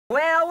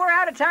Well, we're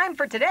out of time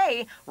for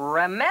today.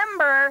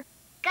 Remember,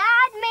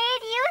 God made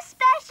you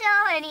special,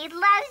 and He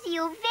loves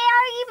you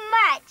very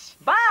much.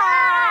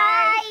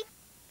 bye!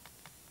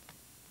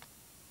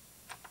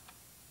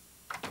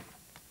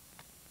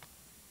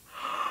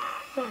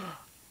 Bye!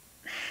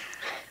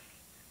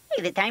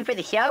 Is it time for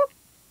the show?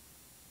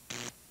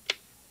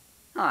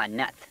 Oh,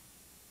 nuts.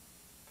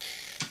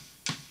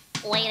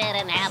 We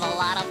didn't have a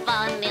lot of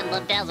fun in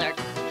the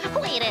desert.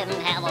 We didn't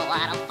have a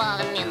lot of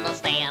fun in the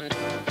stand.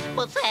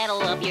 But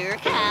saddle up your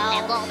cow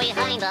and go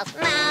behind us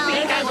now.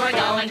 Because we're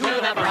going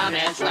to the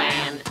promised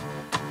land.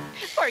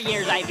 For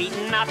years I've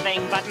eaten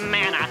nothing but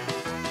manna.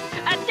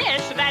 A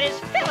dish that is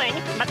filling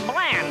but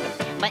bland.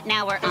 But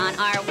now we're on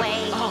our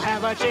way. I'll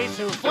have a cheese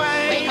souffle.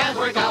 Because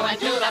we're going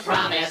to the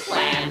promised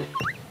land.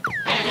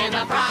 And in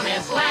the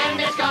promised land,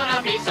 it's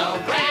gonna be so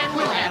grand.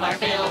 We'll have our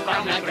fill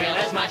from the grill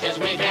as much as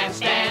we can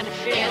stand.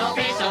 It'll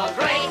be so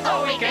great,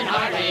 oh, we can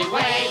hardly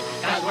wait.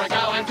 Cause we're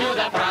going to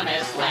the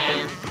promised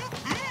land.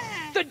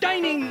 The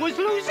dining was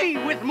loosey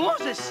with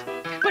Moses,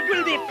 but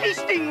we'll be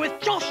feasting with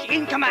Josh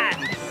in command.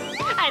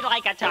 I'd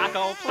like a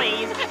taco,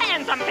 please,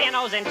 and some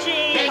panos and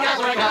cheese. Because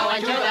we're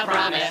going to the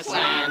promised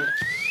land.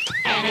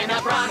 And in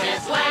the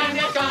promised land,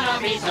 it's gonna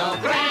be so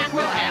grand.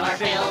 We'll have our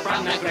fill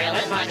from the grill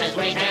as much as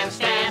we can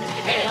stand.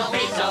 It'll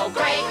be so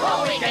great,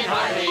 oh, we can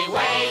hardly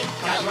wait.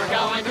 Cause we're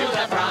going to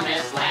the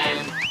promised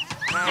land.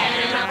 And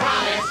in the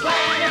promised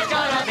land, it's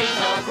gonna be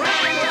so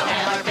grand. We'll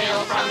have our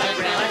fill from the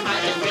grill as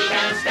much as we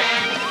can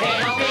stand.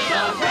 It'll be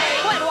so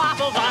great. Put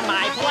waffles on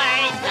my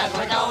plate. Cause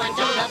we're going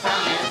to the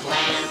promised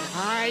land.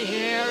 I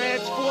hear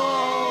it's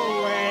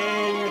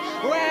flowing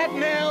with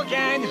milk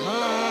and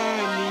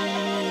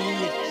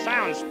honey.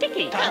 Sounds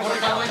sticky. Cause we're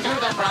going to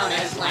the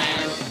promised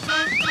land.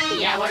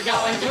 Yeah, we're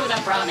going to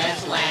the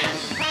promised land.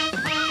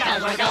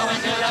 Cause we're going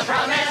to the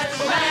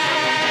promised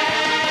land.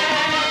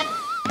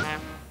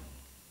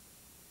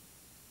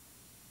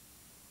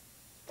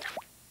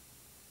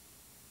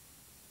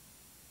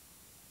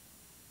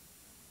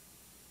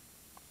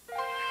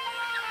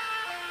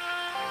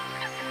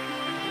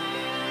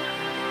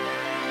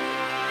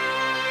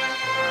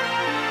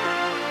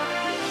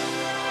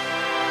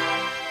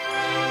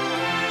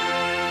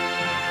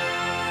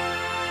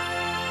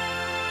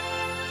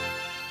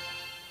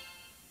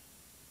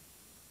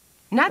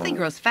 Nothing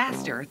grows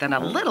faster than a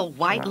little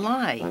white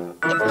lie.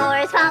 It's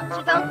Laura's fault.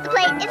 She broke the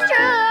plate. It's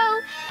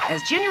true.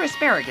 As Junior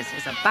Asparagus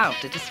is about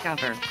to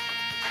discover.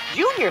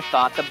 Junior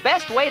thought the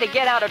best way to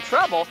get out of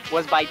trouble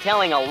was by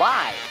telling a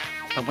lie.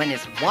 But when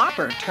his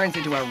Whopper turns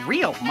into a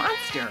real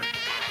monster,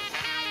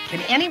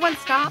 can anyone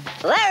stop?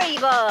 Larry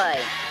Boy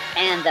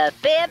and the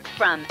fib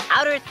from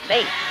outer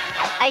space.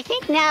 I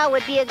think now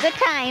would be a good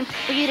time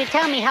for you to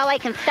tell me how I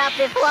can stop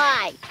this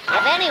lie.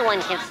 If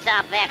anyone can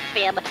stop that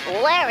fib,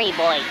 Larry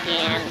Boy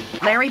can.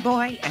 Larry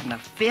Boy and the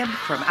fib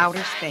from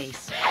outer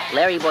space.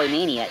 Larry Boy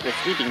Mania is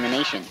sweeping the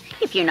nation.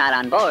 If you're not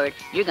on board,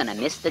 you're gonna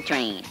miss the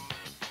train.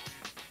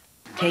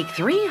 Take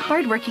 3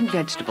 hard-working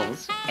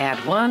vegetables,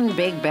 add 1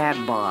 big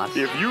bad boss.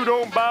 If you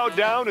don't bow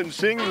down and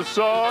sing the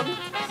song,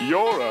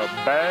 you're a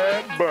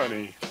bad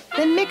bunny.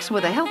 Then mix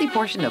with a healthy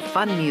portion of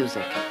fun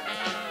music.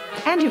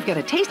 And you've got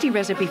a tasty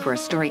recipe for a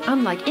story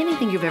unlike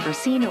anything you've ever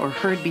seen or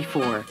heard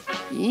before.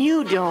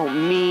 You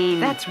don't mean...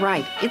 That's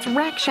right. It's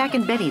Rack, Shack,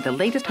 and Benny, the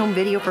latest home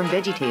video from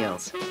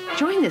VeggieTales.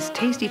 Join this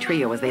tasty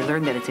trio as they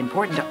learn that it's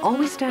important to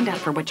always stand up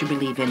for what you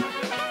believe in,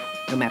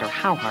 no matter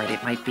how hard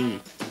it might be.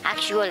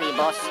 Actually,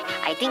 boss,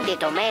 I think the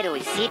tomato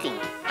is sitting.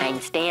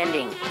 I'm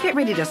standing. Get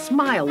ready to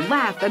smile,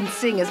 laugh, and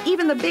sing as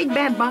even the big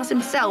bad boss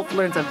himself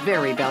learns a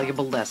very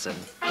valuable lesson.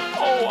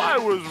 Oh, I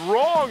was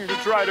wrong to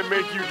try to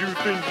make you do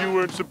things you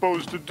weren't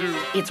supposed to do.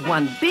 It's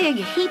one big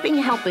heaping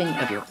helping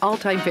of your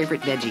all-time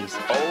favorite veggies.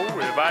 Oh,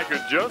 if I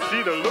could just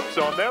see the looks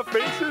on their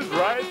faces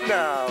right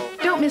now.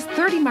 Don't miss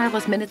 30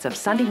 marvelous minutes of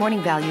Sunday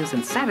morning values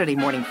and Saturday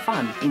morning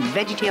fun in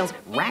VeggieTales'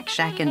 Rack,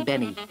 Shack, and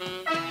Benny.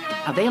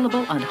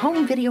 Available on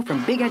home video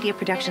from Big Idea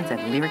Productions and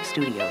Lyrick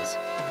Studios.